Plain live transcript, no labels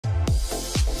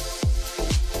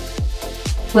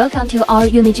Welcome to our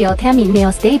Unigel nail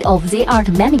state-of-the-art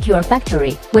manicure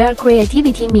factory, where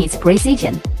creativity meets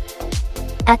precision.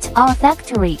 At our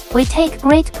factory, we take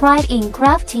great pride in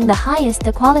crafting the highest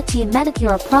quality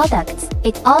manicure products.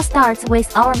 It all starts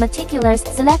with our meticulous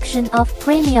selection of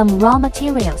premium raw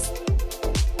materials.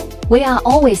 We are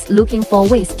always looking for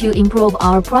ways to improve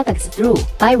our products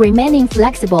by remaining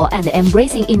flexible and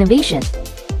embracing innovation.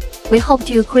 We hope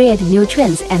to create new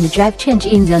trends and drive change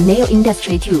in the nail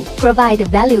industry to provide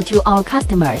value to our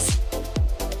customers.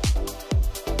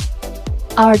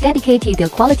 Our dedicated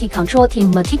quality control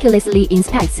team meticulously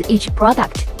inspects each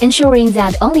product, ensuring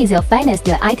that only the finest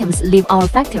items leave our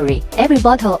factory. Every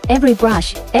bottle, every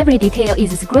brush, every detail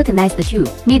is scrutinized to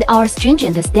meet our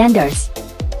stringent standards.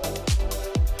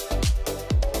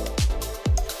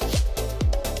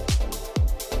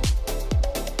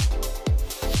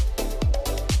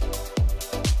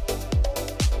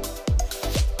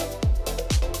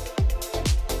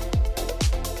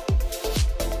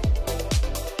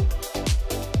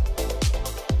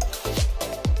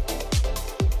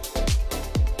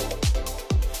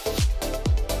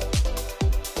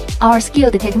 Our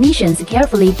skilled technicians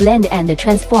carefully blend and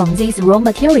transform these raw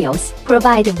materials,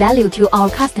 provide value to our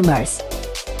customers.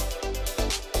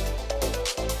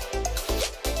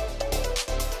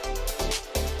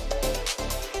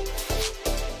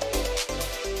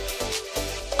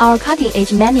 Our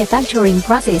cutting-edge manufacturing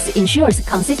process ensures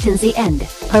consistency and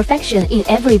perfection in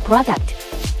every product.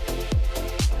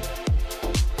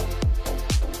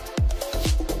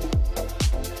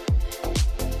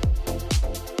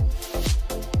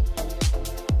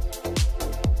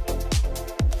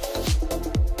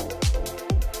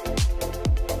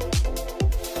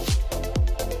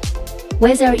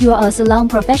 Whether you are a salon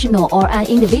professional or an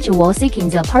individual seeking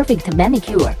the perfect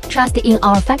manicure, trust in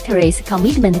our factory's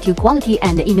commitment to quality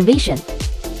and innovation.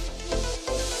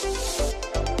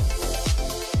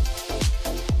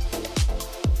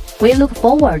 We look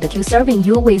forward to serving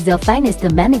you with the finest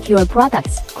manicure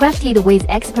products, crafted with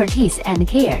expertise and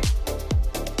care.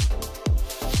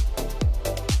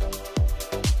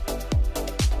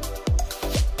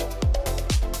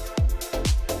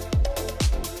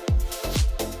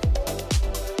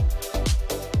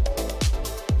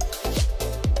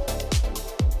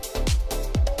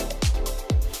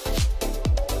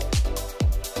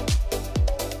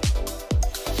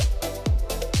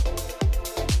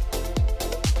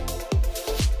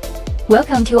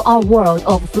 Welcome to our world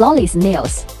of flawless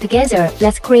nails. Together,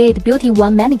 let's create beauty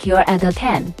one manicure at a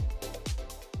time.